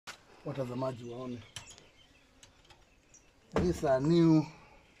watazamaji waone. These are newly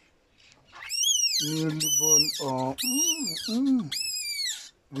born or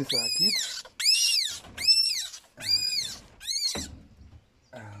these are kids.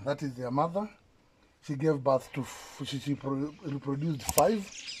 That is their mother. She gave birth to, she reproduced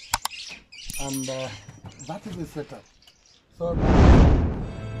 5, and that is the setup. So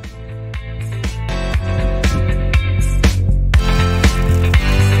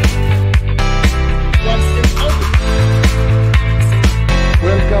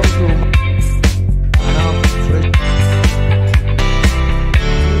welcome to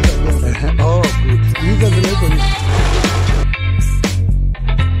oh good. These are the next.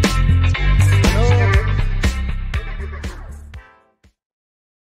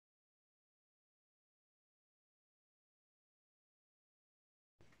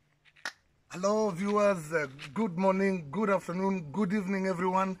 Hello viewers, good morning, good afternoon, good evening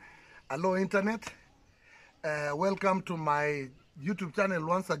everyone. Hello internet. Welcome to my YouTube channel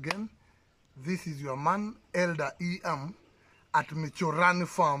once again. This is your man Elder EM at Michorani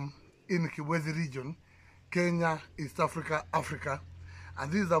Farm in Kibwezi region, Kenya, East Africa, Africa.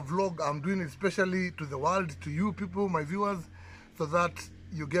 And this is a vlog I'm doing especially to the world, to you people, my viewers, so that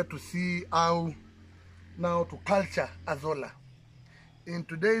you get to see how now to culture Azolla. In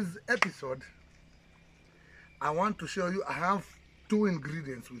today's episode, I want to show you I have 2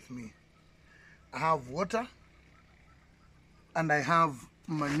 ingredients with me. I have water and I have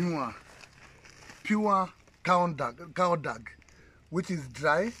manure, pure cow dung, which is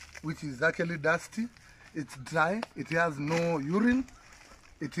dry, which is actually dusty. It's dry, it has no urine,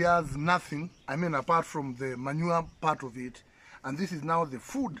 it has nothing, I mean apart from the manure part of it. And this is now the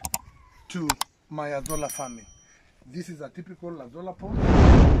food to my Azolla farming. This is a typical Azolla pond.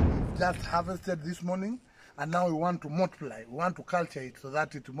 We've just harvested this morning and now we want to multiply. We want to culture it so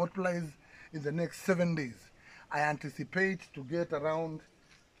that it multiplies in the next 7 days. I anticipate to get around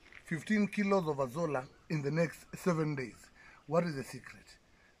 15 kilos of Azolla in the next 7 days. What is the secret?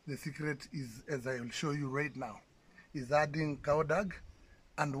 The secret is, as I will show you right now, is adding cow dung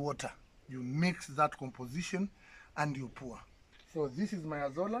and water. You mix that composition and you pour. So this is my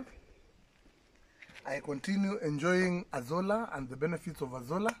Azolla. I continue enjoying Azolla and the benefits of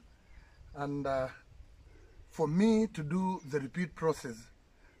Azolla, and for me to do the repeat process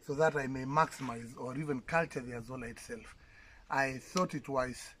so that I may maximize or even culture the Azolla itself, I thought it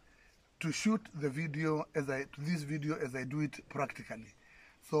wise to shoot the video as I do it practically.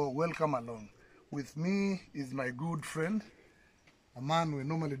 So welcome along. With me is my good friend, a man we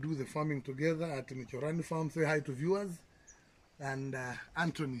normally do the farming together at Michorani Farm. Say hi to viewers. And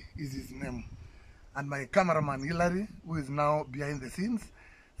Anthony is his name. And my cameraman Hilary, who is now behind the scenes.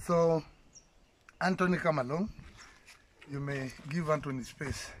 So Anthony, come along. You may give Anthony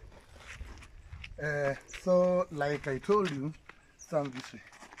space. So like I told you, stand this way.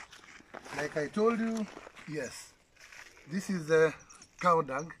 Like I told you, yes, this is a cow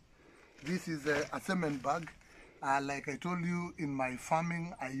dung. This is a cement bag. Like I told you, in my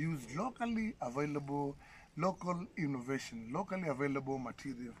farming, I use locally available, local innovation, locally available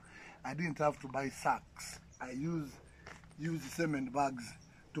material. I didn't have to buy sacks. I use cement bags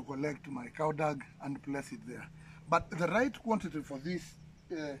to collect my cow dung and place it there. But the right quantity for this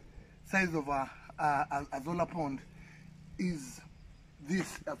size of a Azolla pond is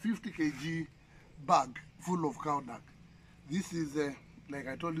this, a 50 kg bag full of cow dung. This is, like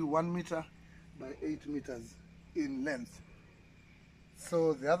I told you, 1 meter by 8 meters in length.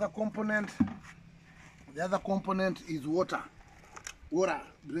 So the other component is water. Water,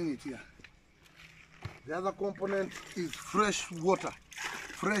 bring it here. The other component is fresh water,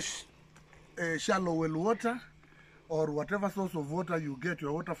 fresh shallow well water, or whatever source of water you get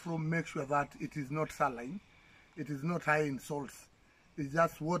your water from. Make sure that it is not saline, it is not high in salts. It's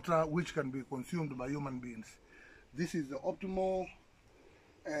just water which can be consumed by human beings. This is the optimal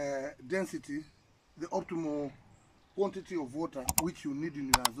density, the optimal quantity of water which you need in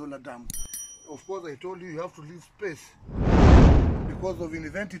your Azolla dam. Of course, I told you have to leave space, because of in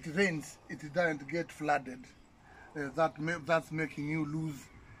event it rains, it doesn't get flooded. That's making you lose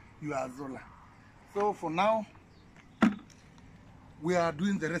your Azolla. So for now, we are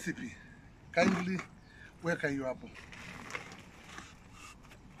doing the recipe. Kindly wake you up.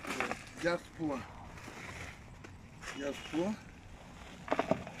 Just pour. Just pour.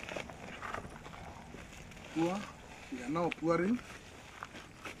 Pour. We are now pouring.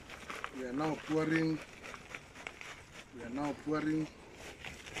 We are now pouring. We are now pouring.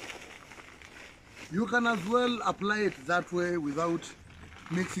 You can as well apply it that way without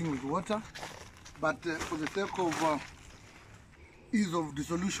mixing with water, but for the sake of ease of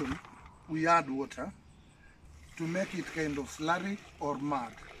dissolution, we add water to make it kind of slurry or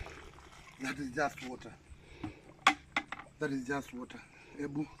mud. That is just water. That is just water.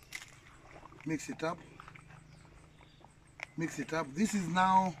 Ebu, mix it up. Mix it up. This is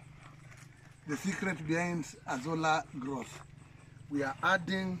now the secret behind Azolla growth. We are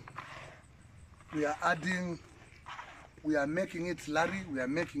making it slurry, we are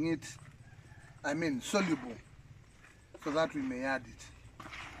making it, soluble, so that we may add it.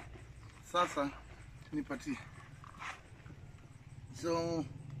 Sasa, nipati. So,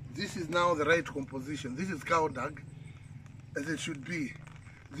 this is now the right composition. This is cow dung, as it should be.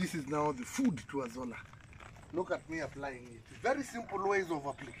 This is now the food to Azolla. Look at me applying it. Very simple ways of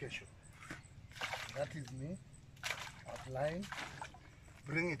application. That is me applying.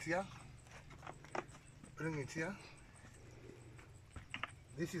 Bring it here. Bring it here.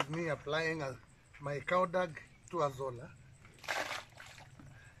 This is me applying my cow dung to Azolla.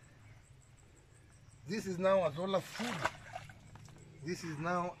 This is now Azolla food. This is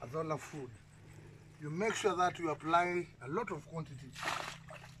now Azolla food. You make sure that you apply a lot of quantity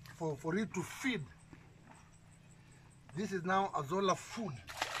for it to feed. This is now Azolla food.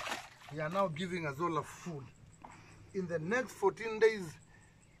 We are now giving Azolla food. In the next 14 days,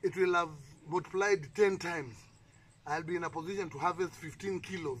 it will have multiplied 10 times. I'll be in a position to harvest 15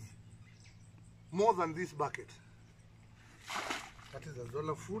 kilos, more than this bucket. That is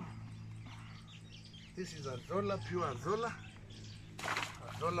Azolla food. This is Azolla, pure Azolla.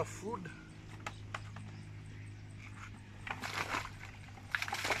 Azolla food.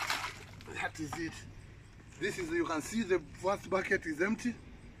 That is it. This is, you can see the first bucket is empty.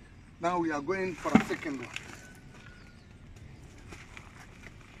 Now we are going for a second one.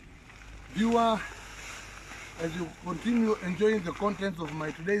 Viewer, as you continue enjoying the contents of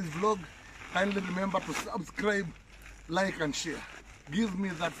my today's vlog, kindly remember to subscribe, like and share. Give me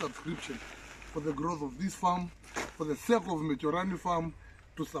that subscription for the growth of this farm, for the sake of Mechorani farm,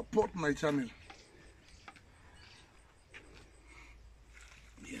 to support my channel.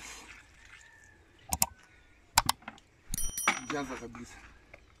 Yes. Jaza kabisa.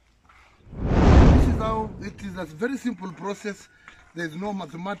 This is how it is. A very simple process. There is no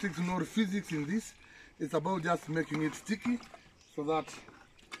mathematics nor physics in this. It's about just making it sticky so that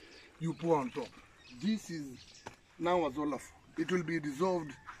you pour on top. This is now Azolla food. It will be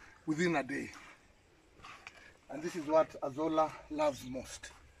dissolved within a day. And this is what Azolla loves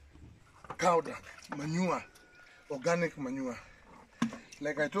most. Cow dung, manure, organic manure.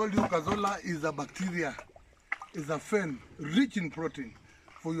 Like I told you, Azolla is a bacteria, is a fern rich in protein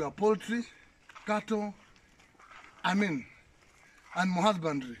for your poultry, cattle, animal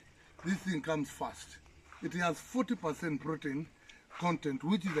husbandry. This thing comes fast. It has 40% protein content,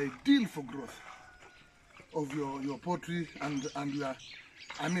 which is ideal for growth of your poultry and your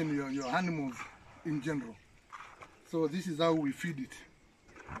animals in general. So this is how we feed it.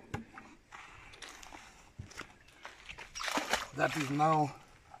 That is now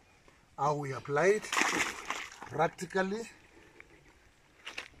how we apply it practically.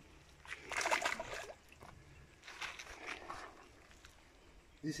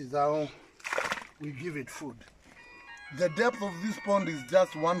 This is how we give it food. The depth of this pond is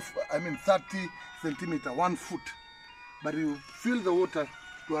just 30 centimeter, 1 foot. But you fill the water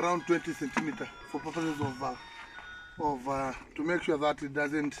to around 20 centimeter for purposes of to make sure that it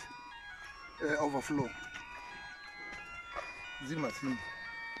doesn't overflow. Zima slim.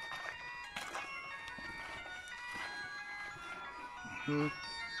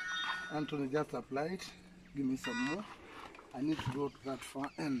 Anthony just applied. Give me some more. I need to go to that far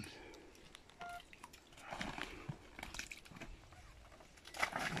end.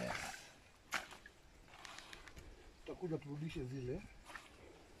 Yes. Takuja turudishe zile.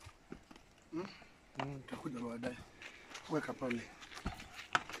 Takuja baadaye. Weka pale.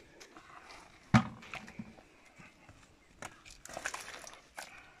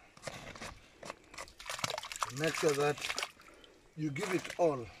 Make sure that you give it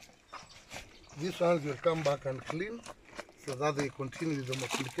all. These ones will come back and clean so that they continue the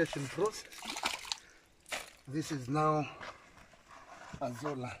multiplication process. This is now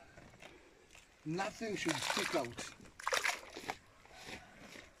Azolla. Nothing should stick out.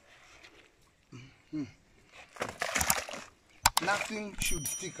 Nothing should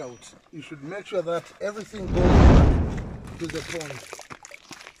stick out. You should make sure that everything goes back to the pond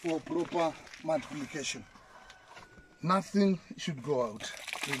for proper multiplication. Nothing should go out,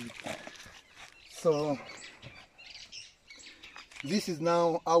 really. So this is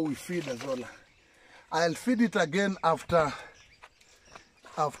now how we feed Azolla. I'll feed it again after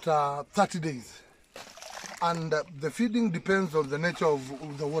 30 days. And the feeding depends on the nature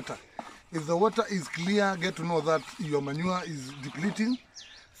of the water. If the water is clear, get to know that your manure is depleting,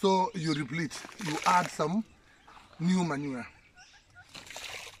 so you replete. You add some new manure.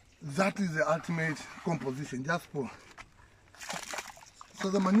 That is the ultimate composition, just pour. So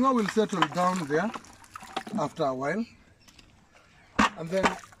the manure will settle down there after a while, and then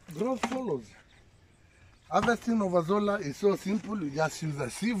growth follows. Harvesting of azolla is so simple. You just use a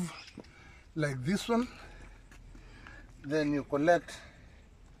sieve like this one. Then you collect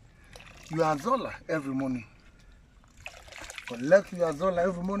your azolla every morning. Collect your azolla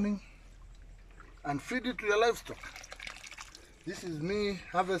every morning and feed it to your livestock. This is me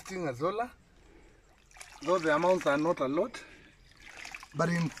harvesting azolla, though the amounts are not a lot, but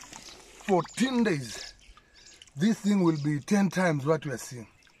in 14 days this thing will be 10 times what we are seeing.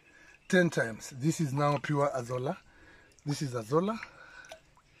 10 times. This is now pure azolla. This is azolla,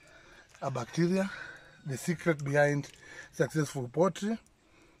 a bacteria, the secret behind successful poultry,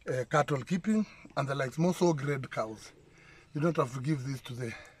 cattle keeping, and the likes. More so grade cows. You don't have to give this to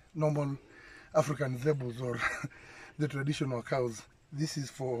the normal African zebus or the traditional cows. This is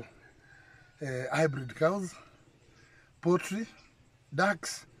for hybrid cows, poultry,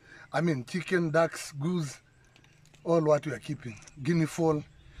 ducks, chicken, ducks, goose, all what we are keeping. Guinea fowl,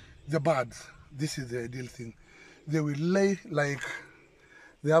 the birds. This is the ideal thing. They will lay like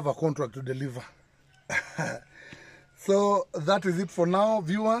they have a contract to deliver. So that is it for now,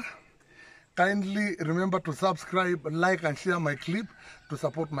 viewer. Kindly remember to subscribe, like and share my clip to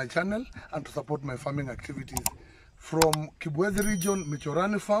support my channel and to support my farming activities. From Kibwezi region,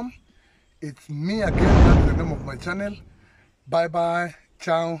 Michorani farm, it's me again. That's the name of my channel. Bye bye,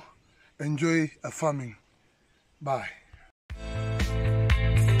 ciao, enjoy farming. Bye.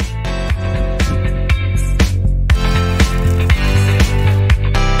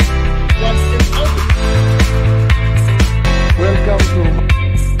 Welcome to